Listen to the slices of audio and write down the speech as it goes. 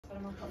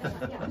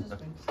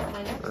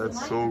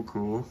That's so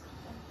cool.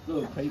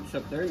 Little pipes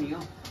up there, you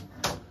know.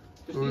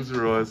 Those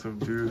are awesome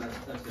too.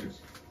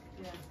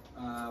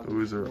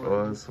 Those are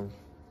awesome.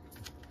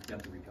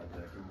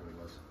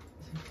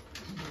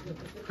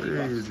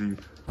 Crazy.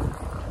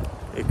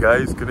 Hey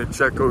guys, gonna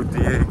check out the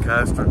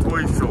Ancaster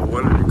Toy Show.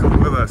 Why don't you come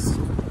with us?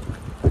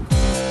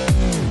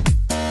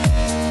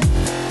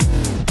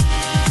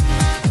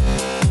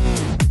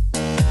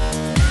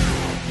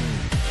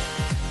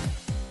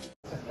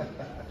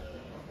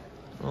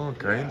 All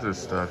kinds of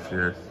stuff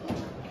here.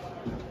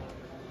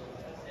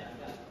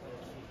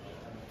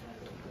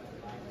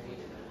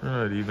 We're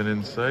not even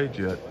inside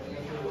yet.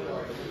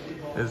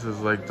 This is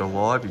like the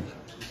lobby.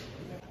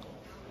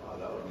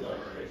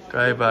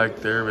 Guy back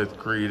there with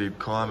graded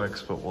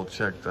comics, but we'll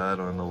check that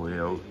on the way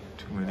out.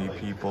 Too many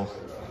people.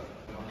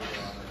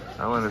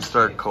 I want to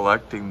start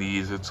collecting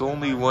these. It's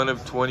only 1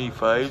 of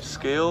 25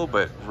 scale,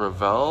 but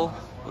Revell,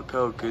 look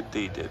how good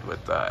they did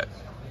with that.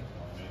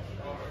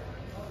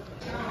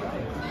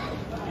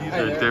 These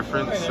are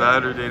different.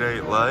 Saturday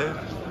Night Live.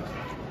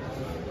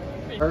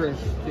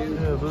 First, too.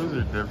 Yeah, those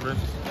are different.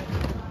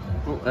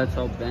 Oh, that's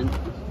all bent.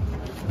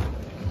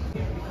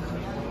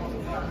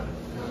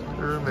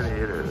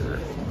 Terminator.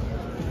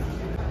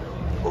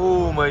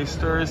 Oh, my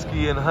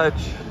Starsky and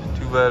Hutch.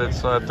 Too bad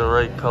it's not the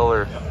right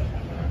color.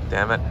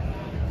 Damn it.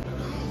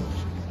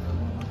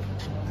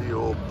 The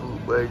old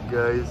bootleg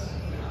guys.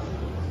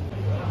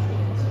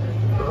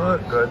 Oh,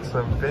 got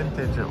some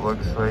vintage it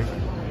looks like.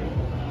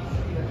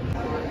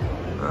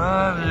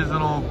 Ah, there's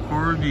an old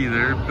corgi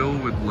there. Bill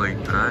would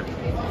like that.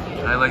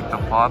 I like the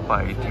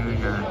Popeye too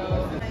here.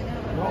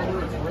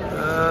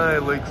 I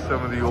like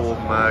some of the old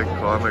Mag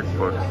comic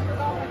books.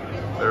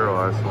 They're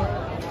awesome.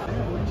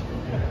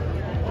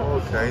 All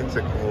kinds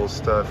of cool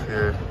stuff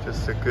here.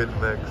 Just a good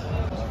mix.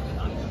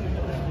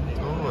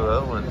 Oh,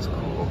 that one's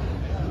cool.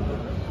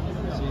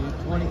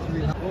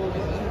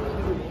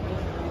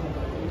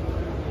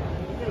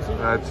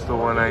 That's the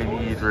one I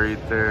need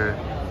right there.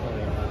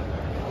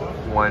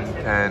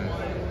 110.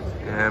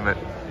 Damn it.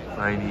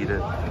 I need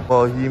it.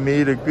 Well, he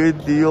made a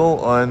good deal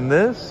on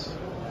this.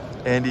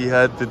 And he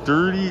had the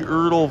Dirty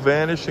Ertl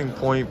Vanishing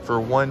Point for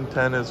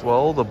 110 as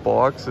well. The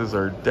boxes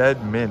are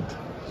dead mint.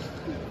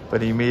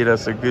 But he made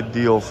us a good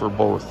deal for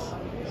both.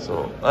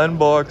 So,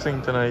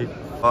 unboxing tonight.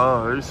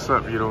 Oh, there's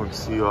something you don't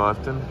see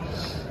often.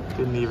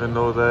 Didn't even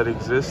know that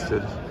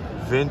existed.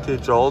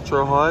 Vintage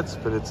Ultra Hots,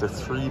 but it's a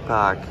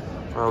 3-pack.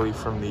 Probably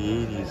from the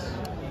 80s.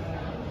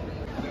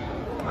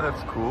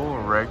 That's cool.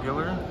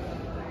 Regular.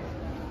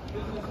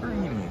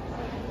 Greeny.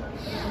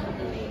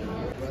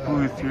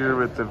 Booth here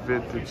with the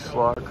vintage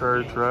slot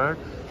car track.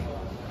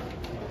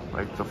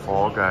 Like the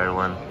Fall Guy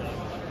one.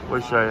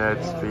 Wish I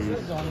had space.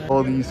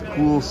 All these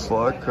cool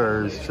slot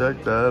cars.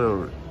 Check that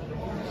out.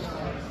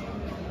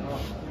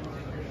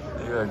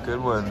 They got good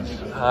ones.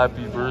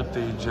 Happy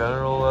Birthday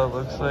General, that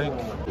looks like.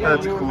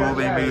 That's cool.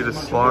 They made a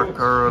slot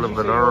car out of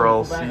an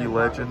RLC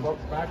legend.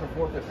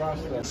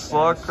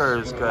 Slot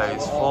cars,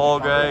 guys. Fall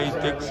Guy,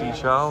 Dixie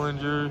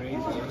Challenger.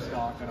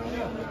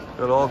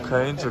 Got all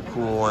kinds of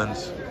cool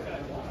ones.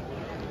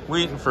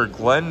 Waiting for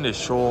Glenn to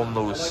show him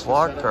those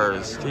slot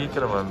cars.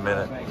 Taking him a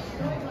minute.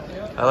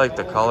 I like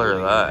the color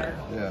of that.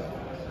 Yeah.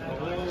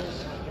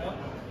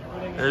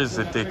 There's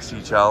the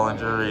Dixie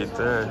Challenger right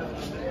there.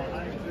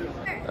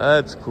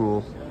 That's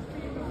cool.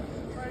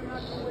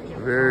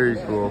 Very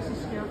cool.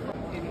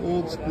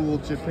 Old school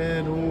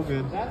Japan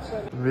Hogan.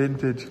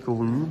 Vintage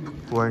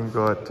Galoob. Glenn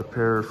got the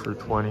pair for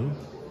 20.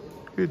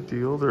 Good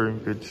deal. They're in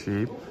good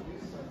shape.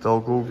 They'll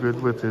go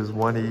good with his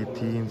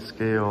 1/18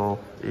 scale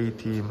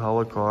A-Team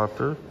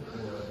helicopter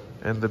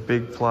and the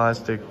big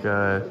plastic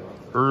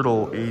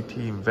Ertl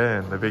A-Team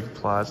van, the big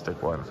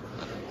plastic one.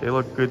 They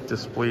look good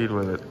displayed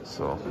with it,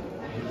 so.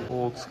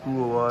 Old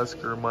school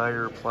Oscar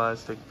Mayer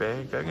plastic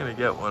bank. I'm gonna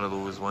get one of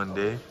those one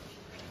day,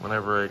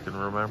 whenever I can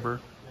remember.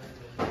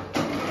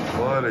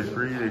 A lot of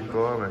graded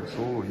comics,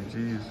 holy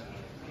jeez.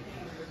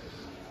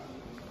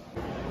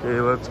 Okay,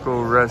 let's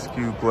go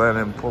rescue Glenn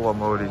and pull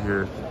him out of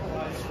here.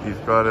 He's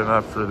got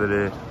enough for the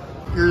day.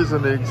 Here's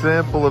an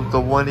example of the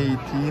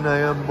 1/18 I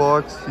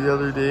unboxed the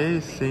other day.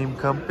 Same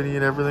company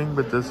and everything,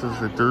 but this is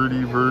the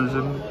dirty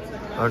version.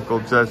 Uncle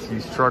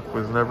Jesse's truck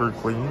was never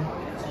clean.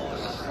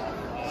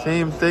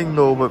 Same thing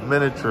though, but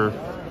miniature.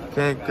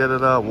 Can't get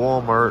it at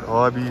Walmart,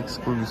 hobby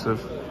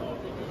exclusive.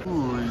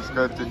 Ooh, he's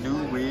got the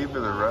new wave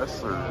of the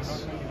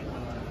wrestlers.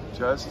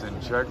 Justin,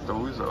 check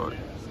those out.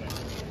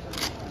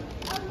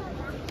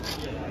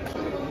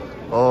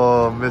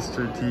 Oh,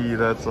 Mr. T,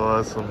 that's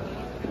awesome.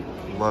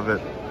 Love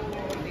it.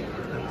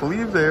 I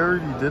believe they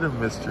already did a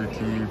Mr.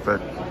 T,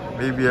 but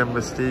maybe I'm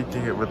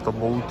mistaking it with the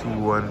Motu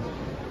one.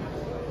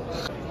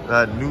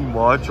 That new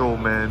Macho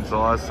Man's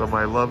awesome.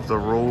 I love the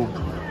robe.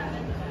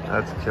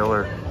 That's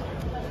killer.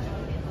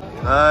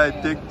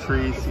 Dick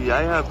Tracy.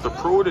 I have the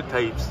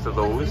prototypes to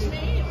those.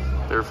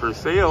 They're for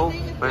sale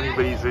if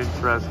anybody's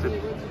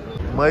interested.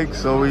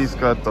 Mike's always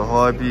got the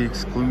hobby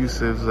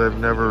exclusives I've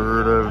never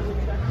heard of.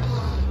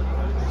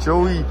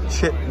 Joey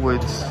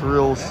Chitwood's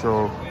Thrill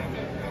Show.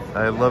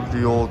 I love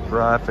the old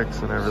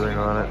graphics and everything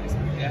on it.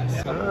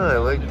 I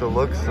like the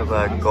looks of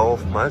that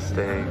Golf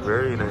Mustang.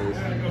 Very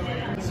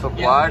nice. It's the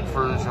black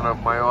version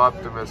of my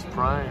Optimus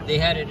Prime. They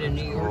had it in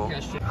New York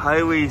yesterday.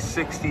 Highway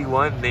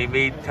 61, they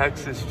made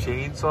Texas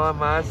Chainsaw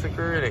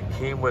Massacre, and it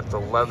came with the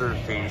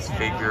Leatherface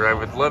figure. I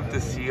would love to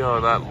see how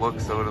that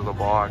looks out of the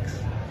box.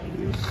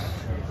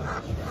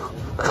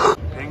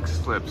 Pink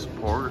Slips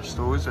Porsche,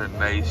 those are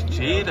nice.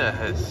 Jada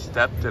has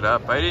stepped it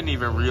up. I didn't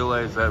even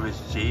realize that was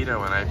Jada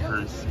when I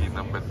first seen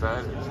them, but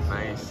that is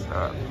nice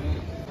stuff.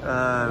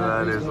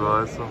 That is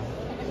awesome.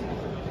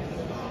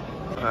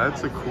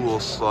 That's a cool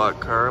slot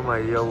car, my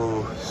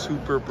yellow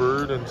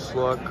Superbird in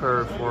slot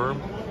car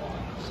form.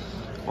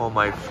 Well,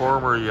 my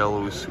former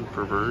yellow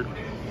Superbird.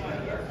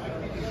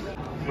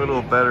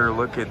 Little better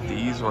look at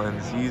these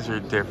ones. These are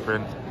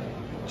different.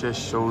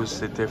 Just shows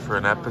the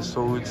different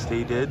episodes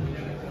they did.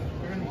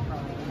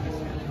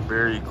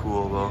 Very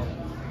cool though.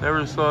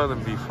 Never saw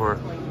them before.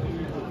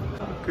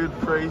 Good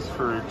price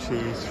for a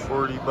Chase,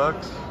 40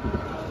 bucks.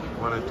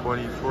 On a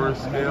 24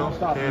 scale.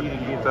 Can't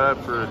beat that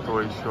for a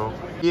toy show.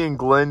 Me and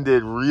Glenn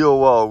did real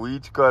well. We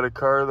each got a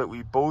car that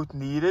we both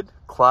needed.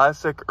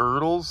 Classic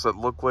Ertls that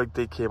look like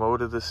they came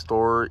out of the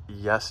store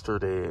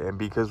yesterday. And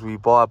because we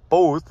bought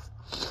both,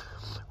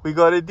 we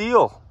got a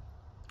deal.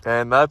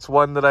 And that's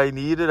one that I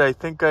needed. I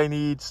think I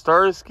need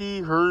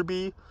Starsky,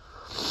 Herbie,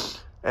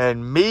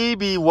 and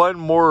maybe one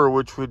more,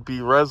 which would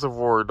be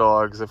Reservoir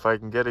Dogs if I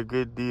can get a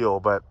good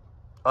deal. But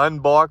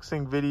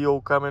unboxing video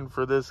coming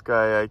for this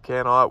guy. I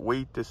cannot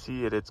wait to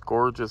see it. It's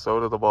gorgeous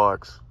out of the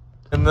box.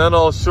 And then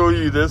I'll show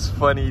you this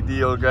funny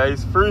deal,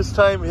 guys. First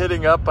time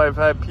hitting up, I've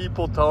had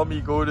people tell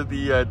me go to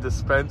the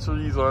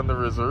dispensaries on the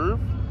reserve.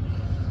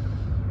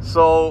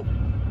 So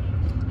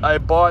I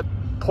bought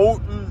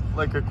potent,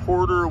 like a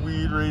quarter of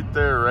weed right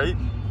there, right?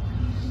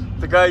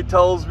 The guy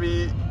tells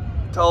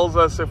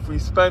us if we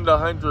spend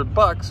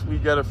 $100, we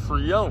get a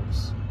free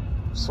ounce.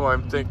 So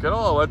I'm thinking,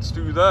 oh, let's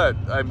do that.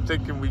 I'm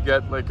thinking we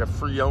get like a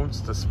free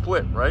ounce to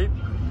split, right?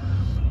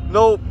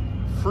 Nope,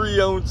 free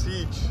ounce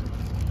each.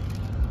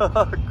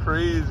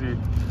 Crazy.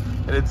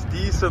 And it's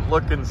decent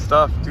looking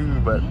stuff too,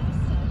 but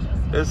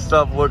this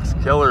stuff looks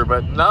killer.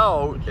 But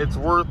now it's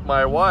worth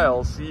my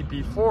while. See,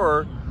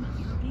 before,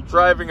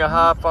 driving a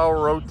half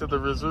hour out to the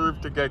reserve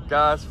to get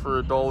gas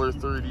for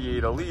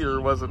 $1.38 a liter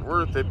wasn't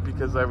worth it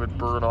because I would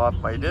burn off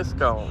my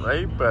discount,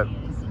 right? But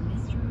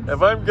if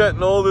I'm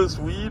getting all this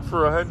weed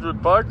for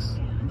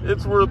 $100,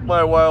 it's worth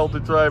my while to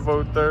drive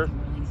out there.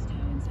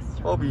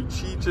 I'll be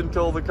cheech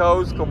until the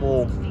cows come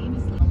home.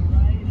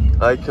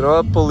 I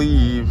cannot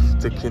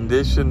believe the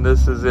condition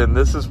this is in.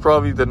 This is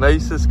probably the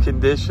nicest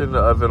condition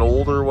of an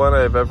older one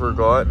I've ever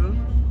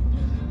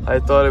gotten. I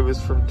thought it was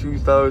from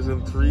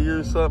 2003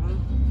 or something.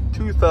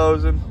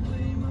 2000.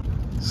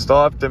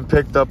 Stopped and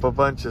picked up a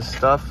bunch of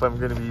stuff I'm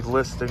going to be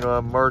listing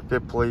on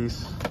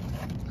Marketplace.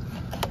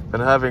 Been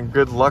having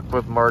good luck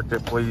with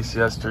Marketplace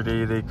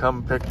yesterday. They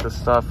come pick the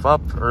stuff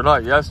up, or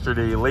not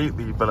yesterday,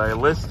 lately, but I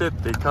list it.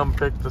 They come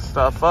pick the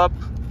stuff up.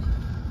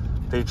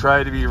 They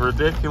try to be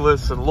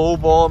ridiculous and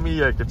lowball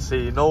me. I could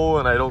say no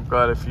and I don't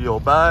gotta feel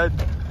bad.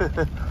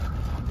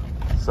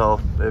 So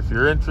if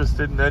you're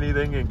interested in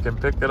anything and can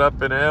pick it up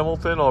in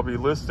Hamilton, I'll be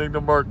listing the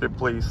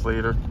Marketplace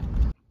later.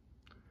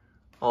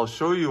 I'll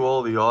show you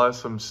all the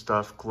awesome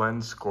stuff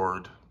Glenn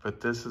scored, but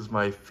this is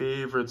my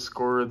favorite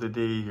score of the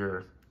day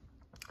here.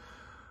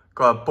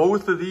 Got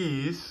both of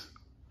these,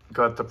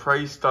 got the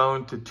price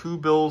down to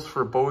 $2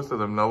 for both of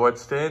them. Now what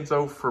stands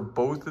out for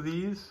both of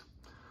these,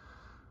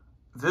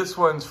 this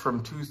one's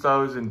from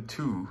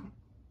 2002.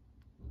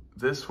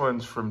 This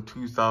one's from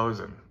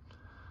 2000.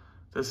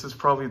 This is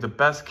probably the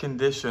best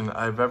condition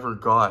I've ever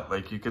got.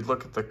 Like, you could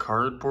look at the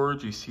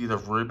cardboard, you see the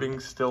ribbing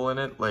still in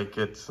it. Like,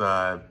 it's,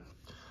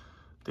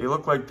 they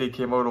look like they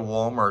came out of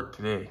Walmart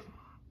today.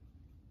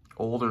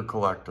 Older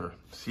collector.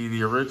 See,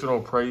 the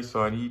original price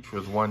on each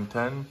was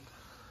 $110.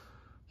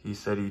 He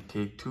said he'd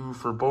take 2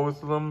 for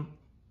both of them.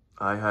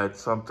 I had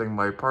something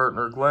my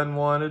partner Glenn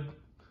wanted.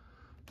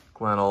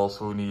 Glenn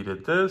also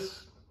needed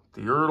this,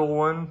 the Ertl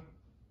one.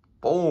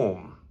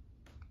 Boom.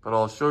 But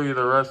I'll show you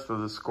the rest of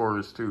the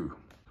scores too.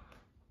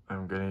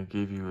 I'm gonna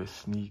give you a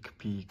sneak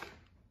peek.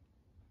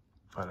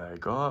 But I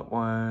got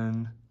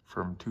one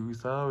from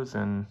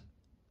 2000.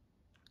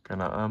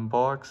 Gonna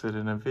unbox it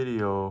in a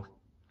video.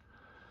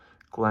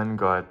 Glenn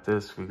got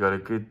this. We got a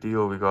good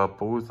deal. We got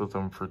both of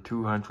them for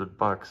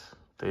 $200.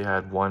 They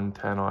had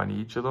 $110 on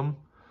each of them.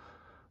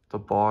 The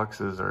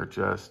boxes are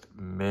just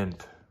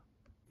mint.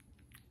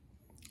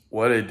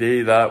 What a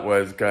day that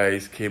was,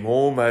 guys. Came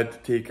home, had to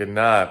take a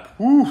nap.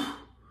 Whew.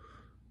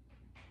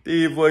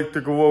 Dave liked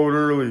to go out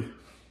early.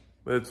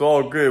 But it's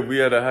all good. We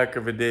had a heck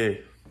of a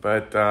day.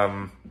 But,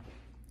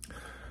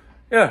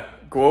 yeah,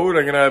 go out.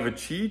 I'm going to have a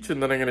cheech,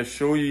 and then I'm going to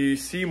show you,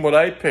 seen what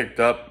I picked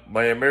up.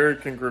 My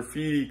American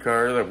Graffiti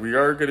car that we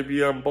are going to be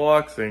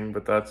unboxing,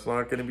 but that's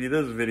not going to be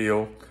this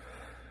video.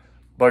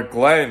 But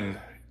Glenn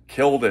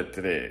killed it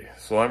today.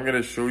 So I'm going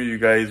to show you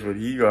guys what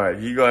he got.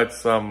 He got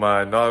some,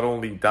 not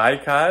only die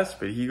cast,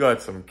 but he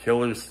got some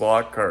killer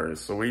slot cars.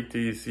 So wait till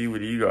you see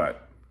what he got.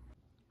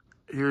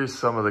 here's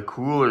some of the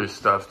cooler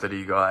stuff that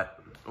he got.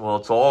 Well,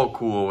 it's all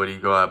cool what he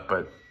got,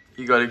 but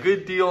he got a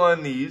good deal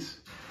on these.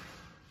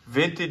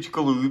 Vintage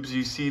Galoobs,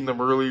 you've seen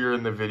them earlier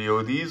in the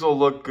video. These will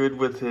look good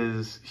with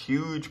his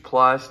huge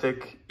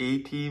plastic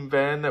A-Team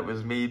van that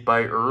was made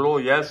by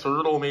Ertl. Yes,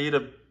 Ertl made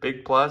a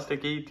big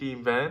plastic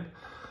A-Team van.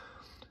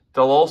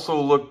 They'll also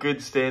look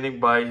good standing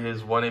by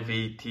his 1 of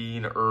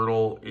 18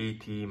 Ertl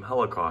A-Team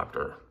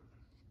helicopter.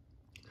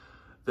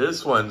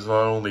 This one's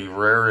not only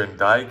rare in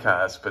die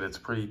cast, but it's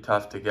pretty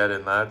tough to get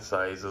in that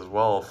size as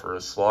well for a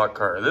slot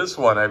car. This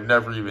one I've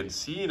never even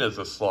seen as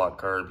a slot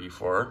car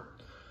before.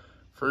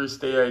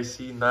 First day I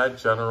seen that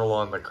General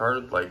on the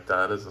card like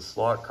that as a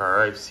slot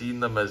car. I've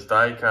seen them as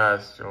die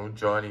cast, you know,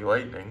 Johnny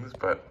Lightnings,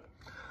 but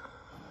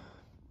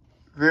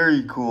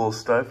very cool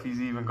stuff.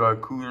 He's even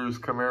got Cooter's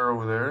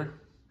Camaro there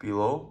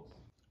below.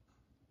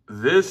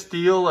 This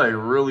deal I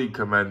really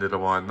commended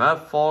him on.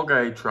 That Fall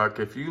Guy truck,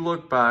 if you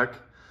look back,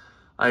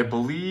 I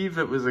believe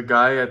it was a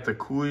guy at the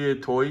Kuya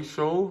Toy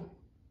Show.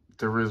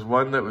 There was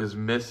one that was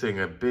missing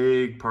a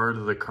big part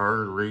of the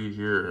card right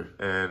here.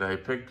 And I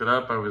picked it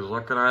up. I was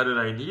looking at it.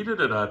 I needed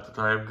it at the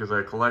time because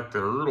I collected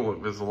Ertl. It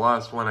was the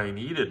last one I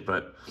needed,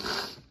 but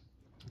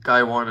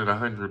guy wanted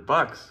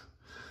 $100.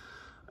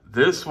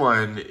 This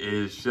one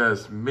is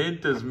just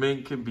mint as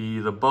mint can be.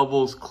 The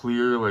bubble's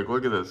clear. Like,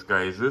 look at this,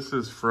 guys. This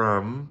is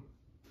from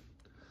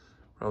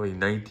probably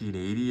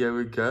 1980, I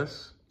would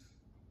guess.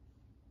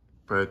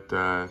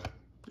 But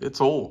it's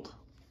old.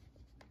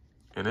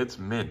 And it's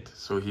mint.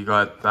 So he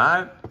got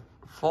that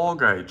Fall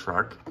Guy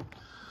truck.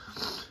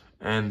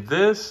 And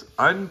this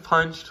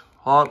unpunched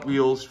Hot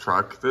Wheels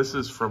truck. This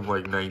is from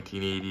like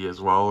 1980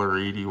 as well, or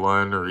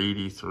 81 or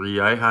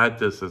 83. I had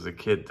this as a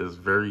kid, this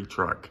very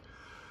truck.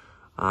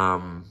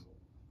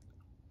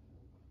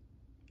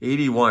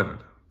 81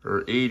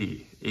 or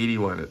 80.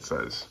 81 it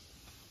says.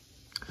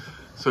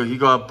 So he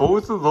got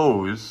both of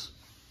those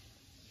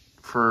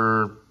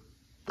for,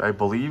 I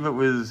believe it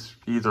was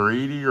either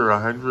 80 or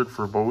 100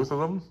 for both of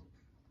them.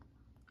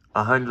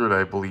 100,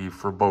 I believe,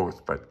 for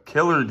both, but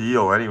killer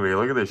deal anyway.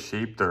 Look at the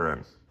shape they're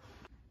in.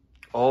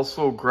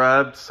 Also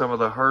grabbed some of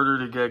the harder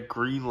to get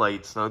green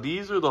lights. Now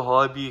these are the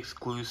hobby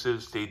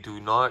exclusives. They do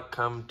not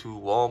come to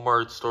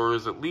Walmart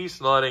stores, at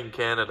least not in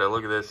Canada.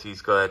 Look at this.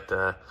 He's got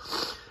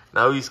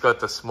now he's got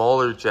the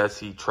smaller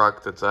Jesse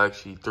truck that's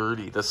actually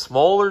dirty. The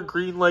smaller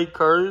green light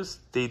cars,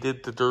 they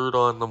did the dirt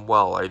on them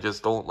well. I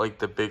just don't like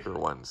the bigger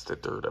ones, the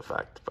dirt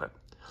effect, but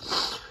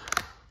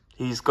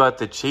he's got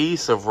the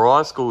Chase of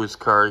Roscoe's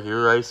car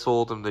here. I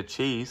sold him the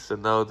Chase,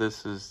 and now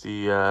this is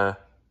the, or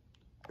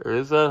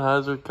is that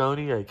Hazard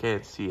County? I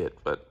can't see it,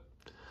 but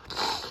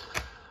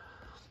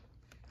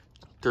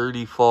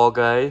dirty Fall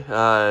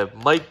Guy.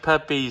 Mike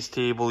Pepe's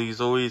table, he's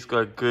always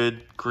got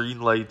good green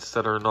lights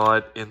that are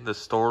not in the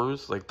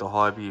stores, like the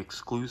hobby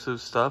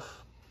exclusive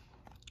stuff.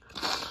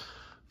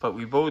 But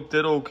we both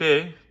did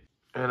okay.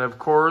 And of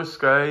course,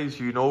 guys,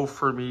 you know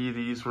for me,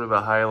 these were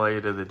the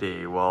highlight of the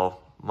day.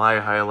 Well, my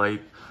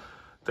highlight.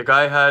 The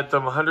guy had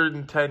them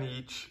 110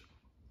 each.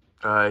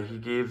 He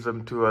gave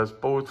them to us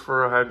both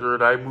for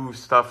 100. I moved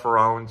stuff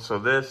around, so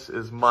this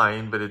is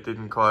mine, but it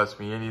didn't cost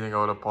me anything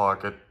out of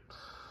pocket.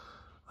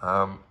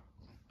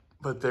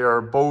 But they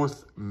are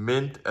both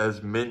mint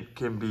as mint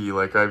can be.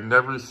 Like, I've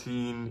never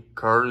seen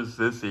cars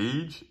this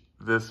age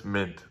this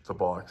mint, the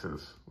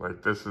boxes.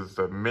 Like, this is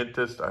the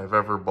mintest I've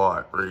ever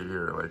bought right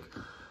here. Like,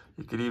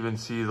 you could even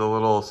see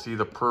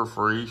the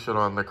perforation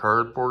on the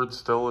cardboard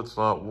still. It's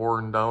not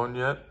worn down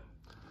yet.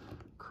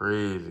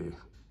 Crazy.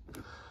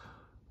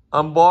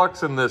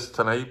 Unboxing this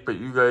tonight, but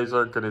you guys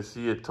aren't going to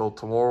see it till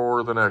tomorrow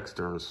or the next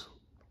hours.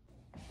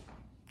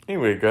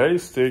 Anyway,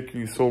 guys, thank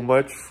you so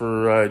much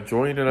for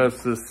joining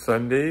us this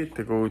Sunday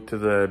to go to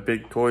the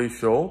big toy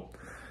show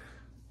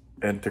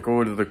and to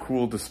go to the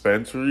cool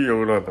dispensary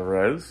out on the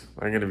res.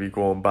 I'm going to be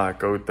going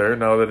back out there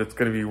now that it's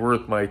going to be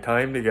worth my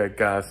time to get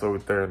gas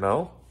out there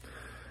now.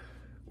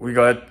 We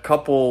got a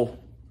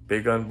couple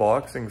big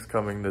unboxings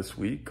coming this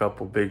week,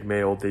 couple big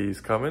mail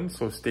days coming,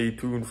 so stay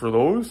tuned for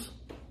those.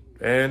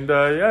 And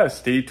yeah,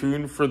 stay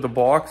tuned for the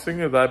boxing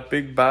of that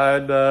big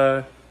bad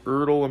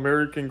Ertl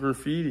American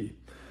Graffiti.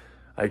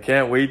 I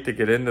can't wait to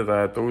get into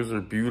that. Those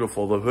are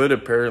beautiful. The hood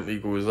apparently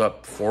goes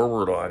up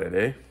forward on it,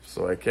 eh?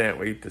 So I can't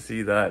wait to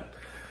see that.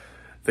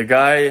 The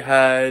guy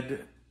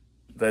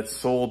that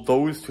sold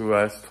those to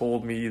us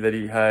told me that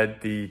he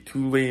had the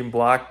 2-lane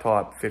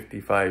blacktop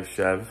 55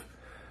 Chev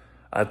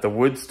at the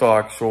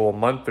Woodstock show a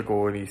month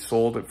ago, and he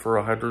sold it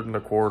for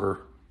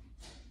 $125.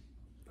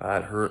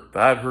 That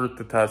hurt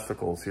the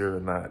testicles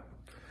hearing that.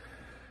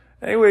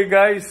 Anyway,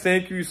 guys,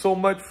 thank you so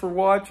much for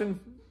watching.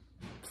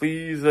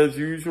 Please, as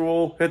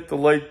usual, hit the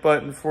like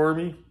button for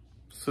me,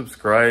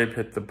 subscribe,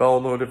 hit the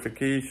bell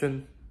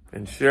notification,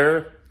 and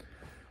share.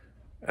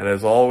 And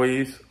as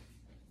always,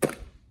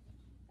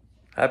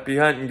 happy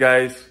hunting,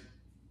 guys.